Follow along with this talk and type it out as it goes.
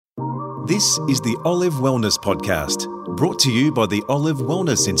This is the Olive Wellness Podcast, brought to you by the Olive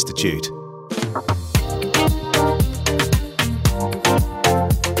Wellness Institute.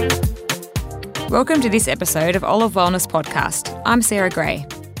 Welcome to this episode of Olive Wellness Podcast. I'm Sarah Gray.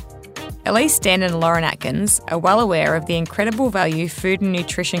 Elise Sten and Lauren Atkins are well aware of the incredible value food and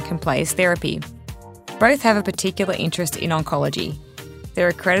nutrition can play as therapy. Both have a particular interest in oncology. They're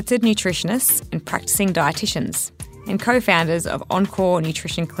accredited nutritionists and practicing dietitians, and co-founders of Encore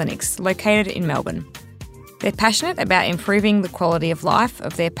Nutrition Clinics located in Melbourne. They're passionate about improving the quality of life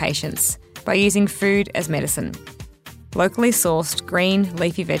of their patients by using food as medicine. Locally sourced green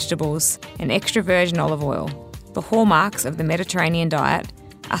leafy vegetables and extra virgin olive oil, the hallmarks of the Mediterranean diet,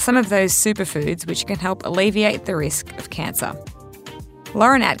 are some of those superfoods which can help alleviate the risk of cancer.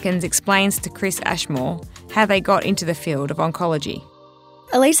 Lauren Atkins explains to Chris Ashmore how they got into the field of oncology.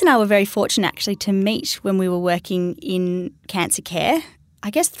 Elise and I were very fortunate actually to meet when we were working in cancer care. I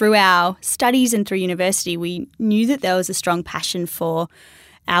guess through our studies and through university, we knew that there was a strong passion for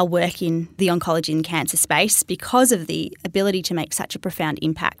our work in the oncology and cancer space because of the ability to make such a profound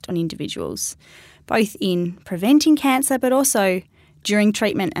impact on individuals, both in preventing cancer but also during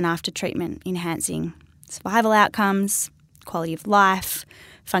treatment and after treatment, enhancing survival outcomes, quality of life,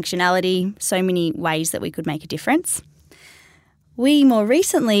 functionality, so many ways that we could make a difference. We more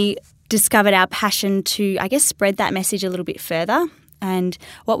recently discovered our passion to, spread that message a little bit further. And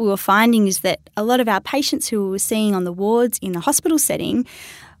what we were finding is that a lot of our patients who we were seeing on the wards in the hospital setting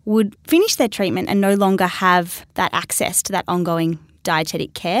would finish their treatment and no longer have that access to that ongoing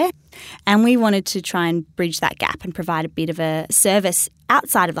dietetic care. And we wanted to try and bridge that gap and provide a bit of a service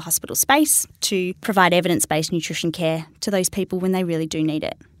outside of the hospital space to provide evidence-based nutrition care to those people when they really do need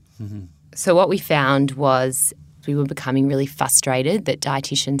it. Mm-hmm. So what we found was we were becoming really frustrated that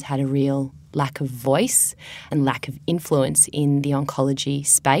dietitians had a real lack of voice and lack of influence in the oncology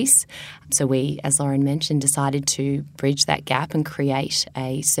space. So we, as Lauren mentioned, decided to bridge that gap and create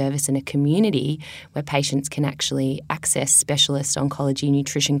a service and a community where patients can actually access specialist oncology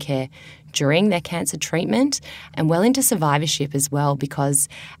nutrition care during their cancer treatment and well into survivorship as well, because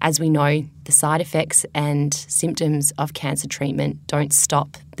as we know, the side effects and symptoms of cancer treatment don't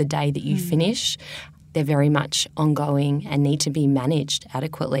stop the day that you finish. They're very much ongoing and need to be managed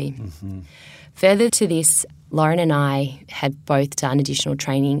adequately. Mm-hmm. Further to this, Lauren and I had both done additional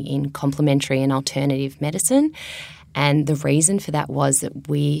training in complementary and alternative medicine. And the reason for that was that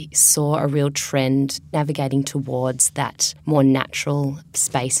we saw a real trend navigating towards that more natural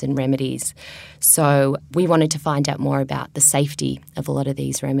space and remedies. So we wanted to find out more about the safety of a lot of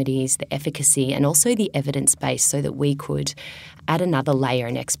these remedies, the efficacy, and also the evidence base so that we could add another layer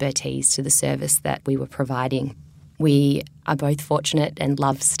and expertise to the service that we were providing. We are both fortunate and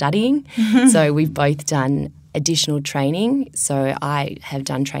love studying, so we've both done additional training. So I have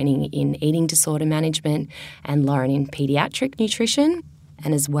done training in eating disorder management and Lauren in paediatric nutrition,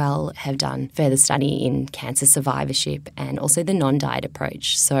 and as well have done further study in cancer survivorship and also the non-diet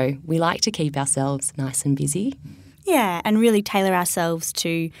approach. So we like to keep ourselves nice and busy. Yeah, and really tailor ourselves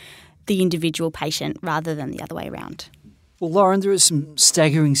to the individual patient rather than the other way around. Well, Lauren, there are some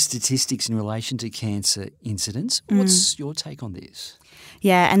staggering statistics in relation to cancer incidents. What's your take on this?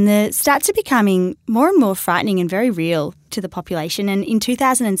 Yeah, and the stats are becoming more and more frightening and very real to the population. And in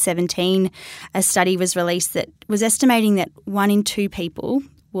 2017, a study was released that was estimating that 1 in 2 people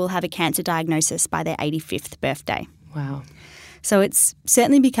will have a cancer diagnosis by their 85th birthday. Wow. So it's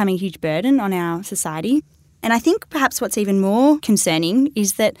certainly becoming a huge burden on our society. And I think perhaps what's even more concerning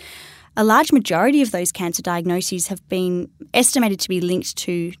is that a large majority of those cancer diagnoses have been estimated to be linked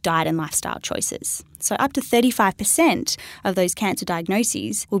to diet and lifestyle choices. So up to 35% of those cancer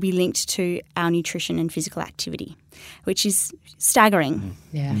diagnoses will be linked to our nutrition and physical activity, which is staggering.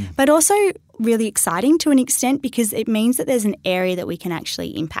 Yeah. But also really exciting to an extent because it means that there's an area that we can actually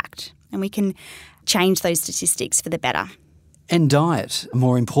impact and we can change those statistics for the better. And diet.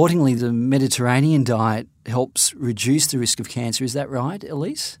 More importantly, the Mediterranean diet helps reduce the risk of cancer. Is that right,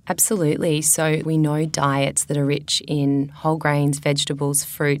 Elise? Absolutely. So we know diets that are rich in whole grains, vegetables,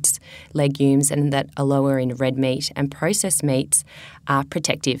 fruits, legumes, and that are lower in red meat and processed meats are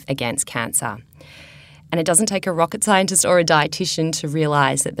protective against cancer. And it doesn't take a rocket scientist or a dietitian to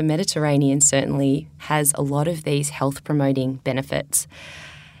realise that the Mediterranean certainly has a lot of these health-promoting benefits.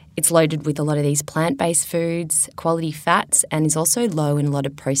 It's loaded with a lot of these plant-based foods, quality fats, and is also low in a lot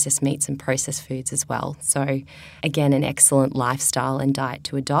of processed meats and processed foods as well. So, again, an excellent lifestyle and diet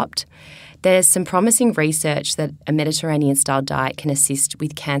to adopt. There's some promising research that a Mediterranean-style diet can assist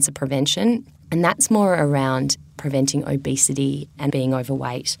with cancer prevention, and that's more around preventing obesity and being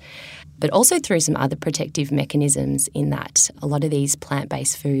overweight, but also through some other protective mechanisms in that a lot of these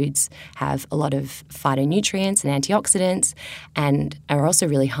plant-based foods have a lot of phytonutrients and antioxidants and are also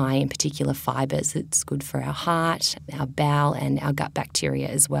really high in particular fibres. It's good for our heart, our bowel and our gut bacteria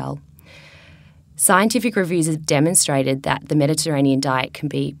as well. Scientific reviews have demonstrated that the Mediterranean diet can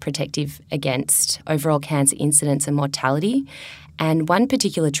be protective against overall cancer incidence and mortality. And one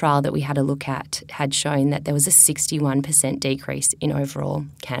particular trial that we had a look at had shown that there was a 61% decrease in overall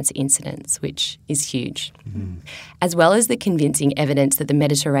cancer incidence, which is huge. As well as the convincing evidence that the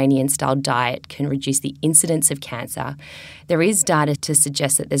Mediterranean-style diet can reduce the incidence of cancer, there is data to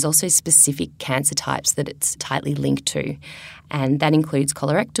suggest that there's also specific cancer types that it's tightly linked to. And that includes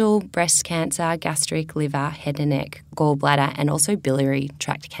colorectal, breast cancer, gastric, liver, head and neck, gallbladder, and also biliary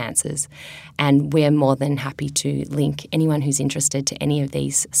tract cancers. And we're more than happy to link anyone who's interested to any of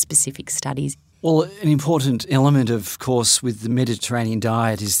these specific studies. Well, an important element, of course, with the Mediterranean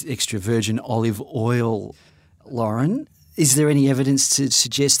diet is extra virgin olive oil. Lauren, is there any evidence to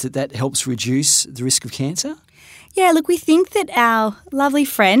suggest that that helps reduce the risk of cancer? Yeah, look, we think that our lovely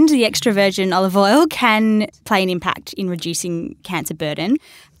friend, the extra virgin olive oil, can play an impact in reducing cancer burden.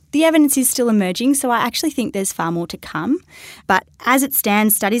 The evidence is still emerging, so I actually think there's far more to come. But as it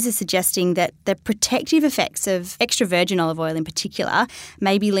stands, studies are suggesting that the protective effects of extra virgin olive oil in particular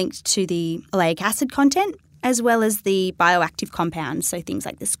may be linked to the oleic acid content as well as the bioactive compounds, so things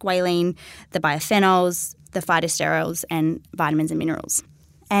like the squalene, the biophenols, the phytosterols and vitamins and minerals.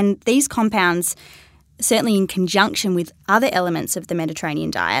 And these compounds, certainly in conjunction with other elements of the Mediterranean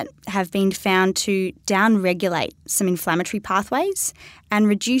diet, have been found to downregulate some inflammatory pathways and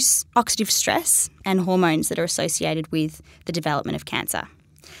reduce oxidative stress and hormones that are associated with the development of cancer.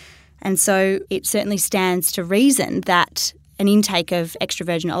 And so it certainly stands to reason that an intake of extra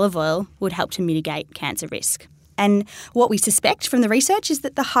virgin olive oil would help to mitigate cancer risk. And what we suspect from the research is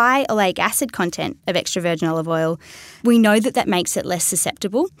that the high oleic acid content of extra virgin olive oil, we know that that makes it less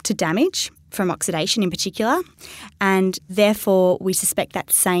susceptible to damage from oxidation in particular, and therefore we suspect that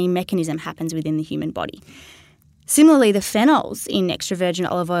same mechanism happens within the human body. Similarly, the phenols in extra virgin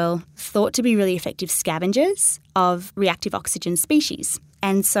olive oil thought to be really effective scavengers of reactive oxygen species.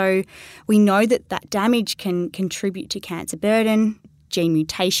 And so we know that that damage can contribute to cancer burden, gene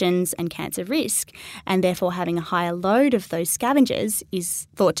mutations and cancer risk, and therefore having a higher load of those scavengers is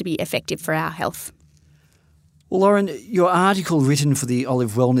thought to be effective for our health. Well, Lauren, your article written for the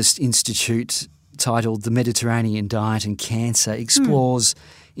Olive Wellness Institute titled The Mediterranean Diet and Cancer explores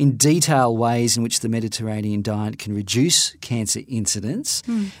in detail ways in which the Mediterranean diet can reduce cancer incidence.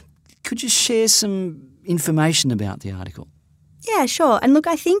 Could you share some information about the article? Yeah, sure. And look,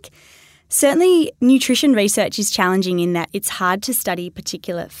 I think certainly nutrition research is challenging in that it's hard to study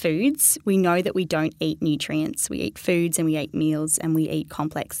particular foods. We know that we don't eat nutrients. We eat foods and we eat meals and we eat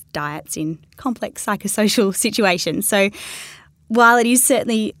complex diets in complex psychosocial situations. So while it is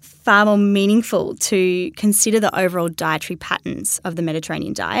certainly far more meaningful to consider the overall dietary patterns of the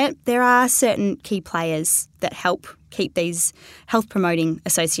Mediterranean diet, there are certain key players that help keep these health-promoting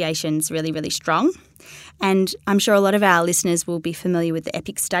associations really, really strong. And I'm sure a lot of our listeners will be familiar with the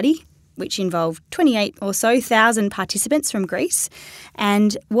EPIC study, which involved 28 or so thousand participants from Greece.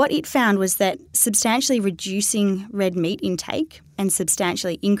 And what it found was that substantially reducing red meat intake and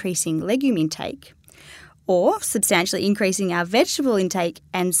substantially increasing legume intake, or substantially increasing our vegetable intake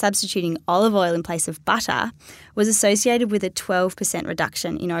and substituting olive oil in place of butter, was associated with a 12%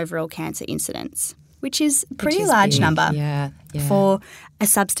 reduction in overall cancer incidence, which is a pretty large number for a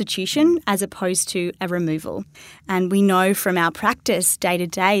substitution as opposed to a removal. And we know from our practice day to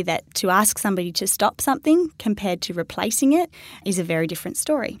day that to ask somebody to stop something compared to replacing it is a very different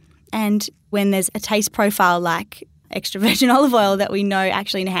story. And when there's a taste profile like extra virgin olive oil that we know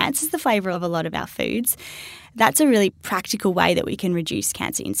actually enhances the flavour of a lot of our foods, that's a really practical way that we can reduce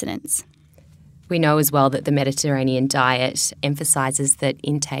cancer incidence. We know as well that the Mediterranean diet emphasises that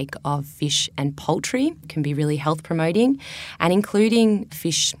intake of fish and poultry can be really health promoting, and including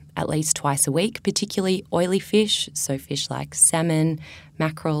fish at least twice a week, particularly oily fish, so fish like salmon,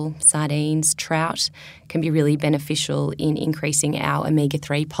 mackerel, sardines, trout, can be really beneficial in increasing our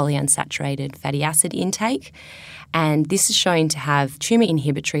omega-3 polyunsaturated fatty acid intake. And this is shown to have tumour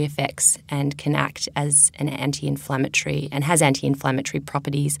inhibitory effects and can act as an anti-inflammatory and has anti-inflammatory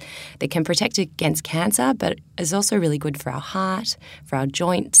properties that can protect against cancer, but is also really good for our heart, for our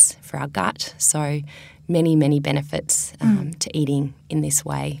joints, for our gut. So many, many benefits to eating in this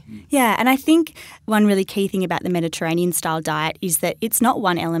way. Yeah, and I think one really key thing about the Mediterranean-style diet is that it's not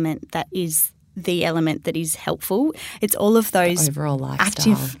one element that is the element that is helpful. It's all of those overall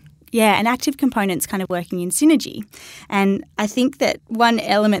lifestyle. and active components kind of working in synergy. And I think that one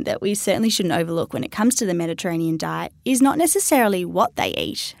element that we certainly shouldn't overlook when it comes to the Mediterranean diet is not necessarily what they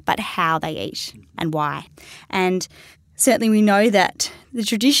eat, but how they eat and why. And certainly we know that the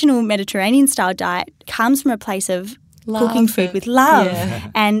traditional Mediterranean style diet comes from a place of cooking food with love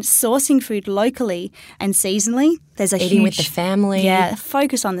and sourcing food locally and seasonally. There's a eating with the family. Yeah,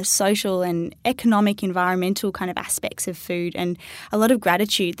 focus on the social and economic, environmental kind of aspects of food, and a lot of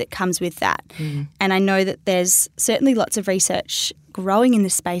gratitude that comes with that. And I know that there's certainly lots of research growing in the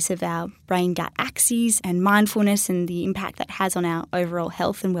space of our brain-gut axes and mindfulness and the impact that has on our overall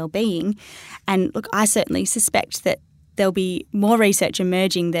health and well-being. And look, I certainly suspect that there'll be more research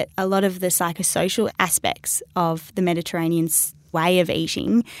emerging that a lot of the psychosocial aspects of the Mediterranean way of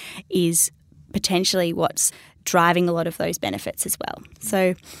eating is potentially what's driving a lot of those benefits as well.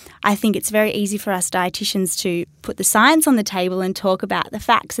 So I think it's very easy for us dietitians to put the science on the table and talk about the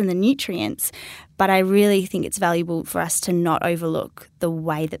facts and the nutrients, but I really think it's valuable for us to not overlook the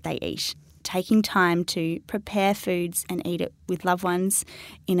way that they eat. Taking time to prepare foods and eat it with loved ones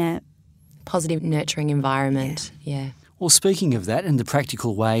in a positive, nurturing environment. Yeah. Well, speaking of that and the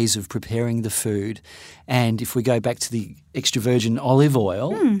practical ways of preparing the food, and if we go back to the extra virgin olive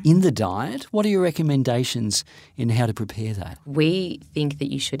oil in the diet, what are your recommendations in how to prepare that? We think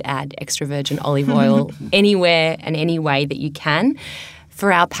that you should add extra virgin olive oil anywhere and any way that you can.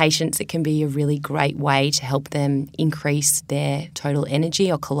 For our patients, it can be a really great way to help them increase their total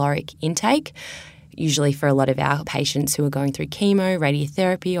energy or caloric intake. Usually for a lot of our patients who are going through chemo,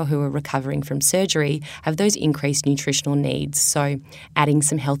 radiotherapy, or who are recovering from surgery, have those increased nutritional needs. So adding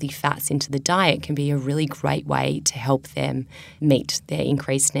some healthy fats into the diet can be a really great way to help them meet their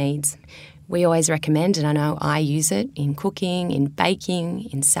increased needs. We always recommend, and I know I use it in cooking, in baking,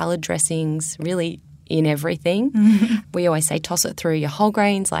 in salad dressings, really in everything. We always say toss it through your whole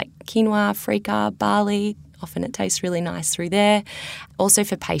grains like quinoa, freekeh, barley. Often it tastes really nice through there. Also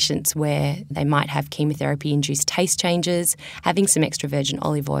for patients where they might have chemotherapy-induced taste changes, having some extra virgin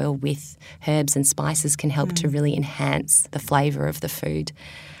olive oil with herbs and spices can help to really enhance the flavour of the food.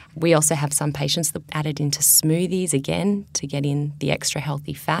 We also have some patients that add it into smoothies, again, to get in the extra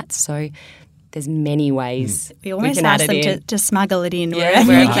healthy fats. So there's many ways we almost can ask add them it in. to smuggle it in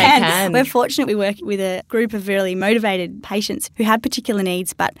wherever we can. We're fortunate we work with a group of really motivated patients who have particular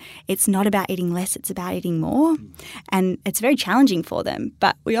needs, but it's not about eating less, it's about eating more. And it's very challenging for them.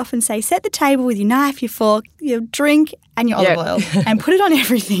 But we often say, set the table with your knife, your fork, your drink and your olive oil and put it on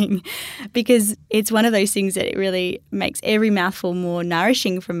everything, because it's one of those things that it really makes every mouthful more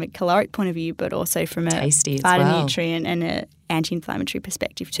nourishing from a caloric point of view, but also from a phytonutrient and an anti-inflammatory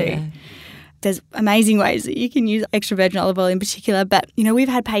perspective too. Yeah. There's amazing ways that you can use extra virgin olive oil in particular, but, you know, we've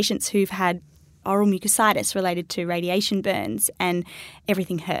had patients who've had oral mucositis related to radiation burns and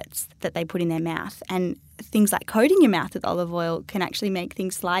everything hurts that they put in their mouth. And things like coating your mouth with olive oil can actually make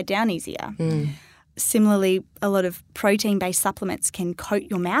things slide down easier. Similarly, a lot of protein-based supplements can coat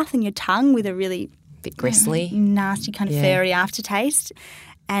your mouth and your tongue with a really bit gristly, nasty kind of furry aftertaste.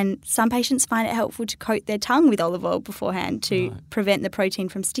 And some patients find it helpful to coat their tongue with olive oil beforehand to prevent the protein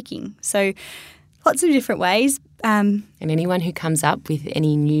from sticking. So lots of different ways. And anyone who comes up with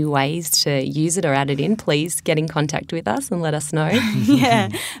any new ways to use it or add it in, please get in contact with us and let us know. Yeah.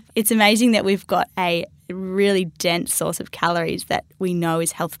 It's amazing that we've got a really dense source of calories that we know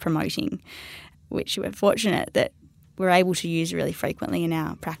is health promoting, which we're fortunate that we're able to use really frequently in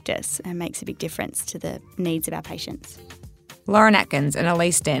our practice and makes a big difference to the needs of our patients. Lauren Atkins and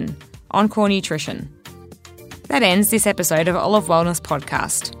Elise Den, Encore Nutrition. That ends this episode of Olive Wellness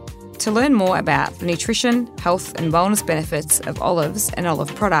Podcast. To learn more about the nutrition, health and wellness benefits of olives and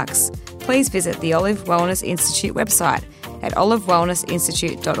olive products, please visit the Olive Wellness Institute website at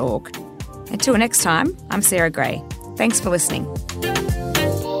olivewellnessinstitute.org. Until next time, I'm Sarah Gray. Thanks for listening.